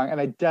so strong. And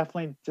I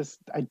definitely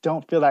I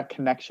don't feel that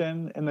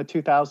connection in the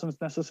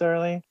 2000s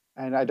necessarily.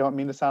 And I don't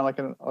mean to sound like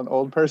an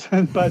old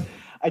person, but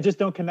I just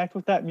don't connect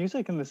with that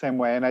music in the same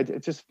way. And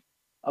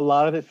a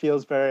lot of it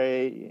feels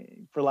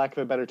very, for lack of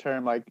a better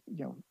term, like,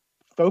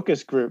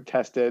 focus group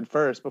tested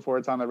first before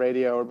it's on the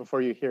radio or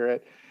before you hear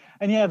it.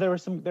 And yeah,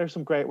 there's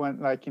some great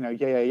ones like, Yeah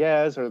Yeah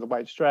Yeahs or the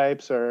White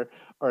Stripes or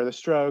the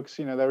Strokes.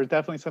 There was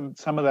definitely some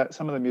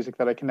of the music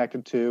that I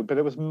connected to, but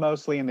it was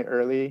mostly in the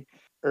early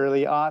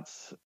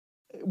aughts.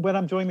 When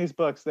I'm doing these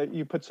books, that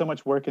you put so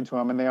much work into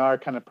them and they are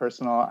kind of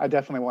personal, I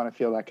definitely want to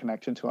feel that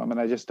connection to them, and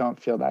I just don't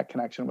feel that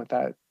connection with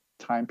that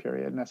time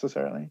period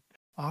necessarily.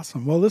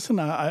 Awesome. Well, listen,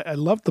 I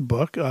loved the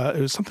book. It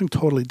was something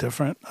totally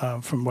different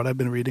from what I've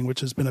been reading,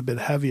 which has been a bit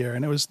heavier.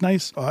 And it was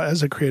nice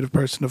as a creative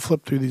person to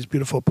flip through these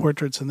beautiful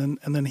portraits and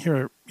then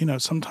hear,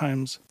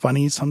 sometimes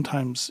funny,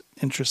 sometimes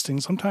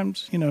interesting,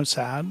 sometimes,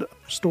 sad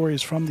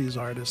stories from these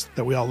artists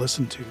that we all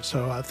listen to.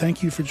 So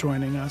thank you for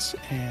joining us,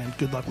 and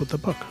good luck with the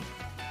book.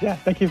 Yeah,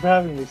 thank you for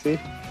having me, Steve.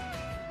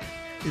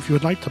 If you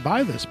would like to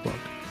buy this book,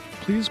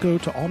 please go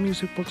to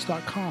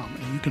allmusicbooks.com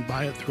and you can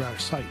buy it through our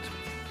site.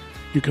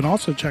 You can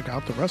also check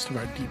out the rest of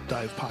our deep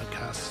dive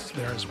podcasts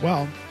there as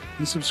well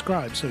and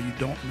subscribe so you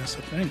don't miss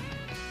a thing.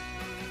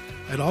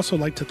 I'd also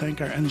like to thank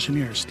our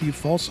engineer, Steve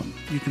Folsom.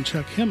 You can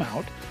check him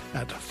out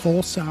at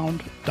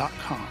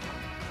fullsound.com.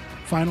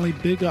 Finally,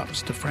 big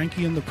ups to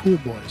Frankie and the Pool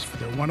Boys for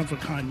their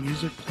one-of-a-kind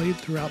music played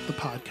throughout the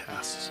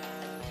podcasts.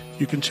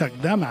 You can check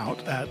them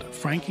out at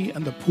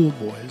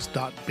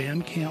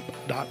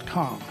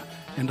frankieandthepoolboys.bandcamp.com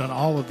and on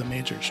all of the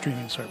major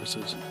streaming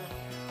services.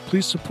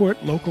 Please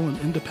support local and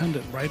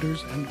independent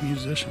writers and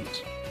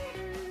musicians.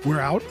 We're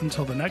out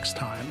until the next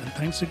time, and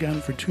thanks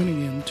again for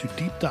tuning in to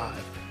Deep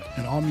Dive,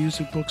 an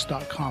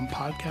allmusicbooks.com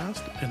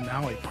podcast, and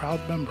now a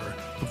proud member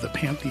of the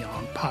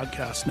Pantheon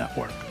Podcast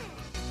Network.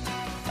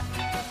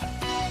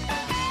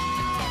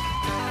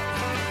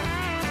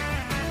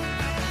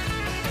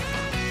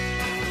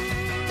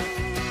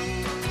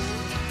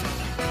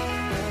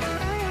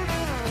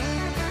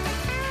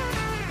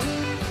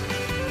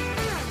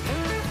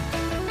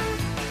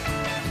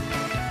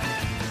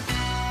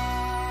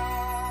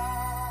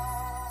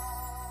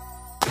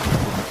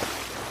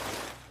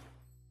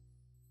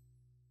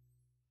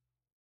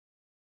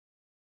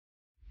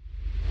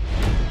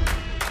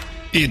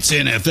 It's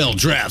NFL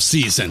draft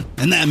season,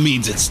 and that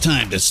means it's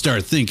time to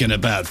start thinking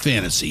about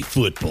fantasy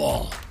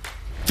football.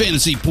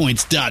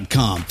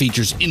 FantasyPoints.com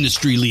features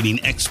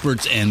industry-leading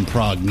experts and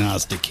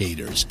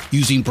prognosticators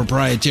using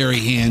proprietary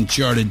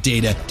hand-charted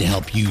data to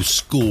help you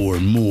score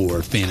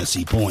more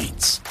fantasy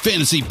points.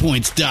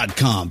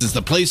 FantasyPoints.com is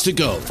the place to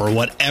go for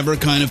whatever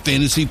kind of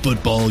fantasy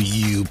football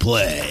you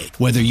play.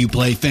 Whether you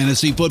play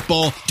fantasy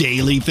football,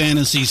 daily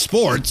fantasy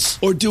sports,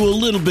 or do a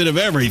little bit of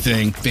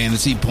everything,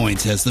 Fantasy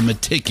Points has the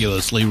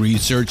meticulously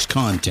researched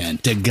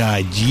content to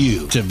guide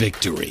you to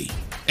victory.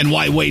 And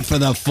why wait for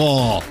the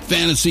fall?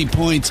 Fantasy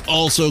Points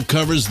also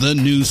covers the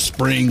new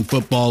spring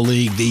football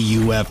league, the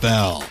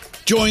UFL.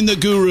 Join the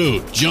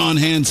guru, John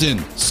Hansen,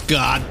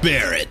 Scott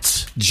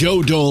Barrett,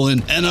 Joe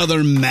Dolan, and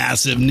other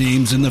massive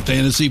names in the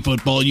fantasy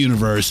football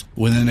universe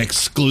with an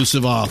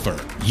exclusive offer.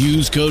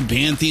 Use code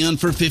Pantheon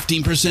for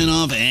 15%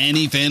 off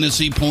any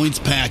Fantasy Points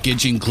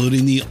package,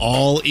 including the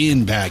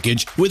all-in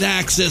package, with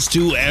access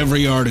to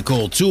every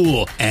article,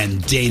 tool,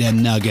 and data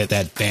nugget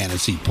that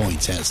Fantasy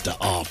Points has to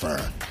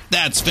offer.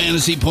 That's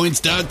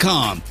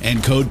fantasypoints.com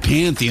and code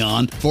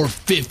Pantheon for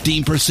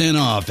 15%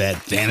 off at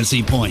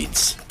Fantasy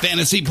Points.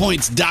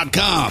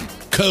 Fantasypoints.com,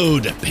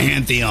 code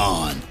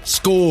Pantheon.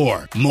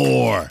 Score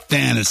more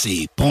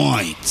fantasy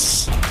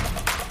points.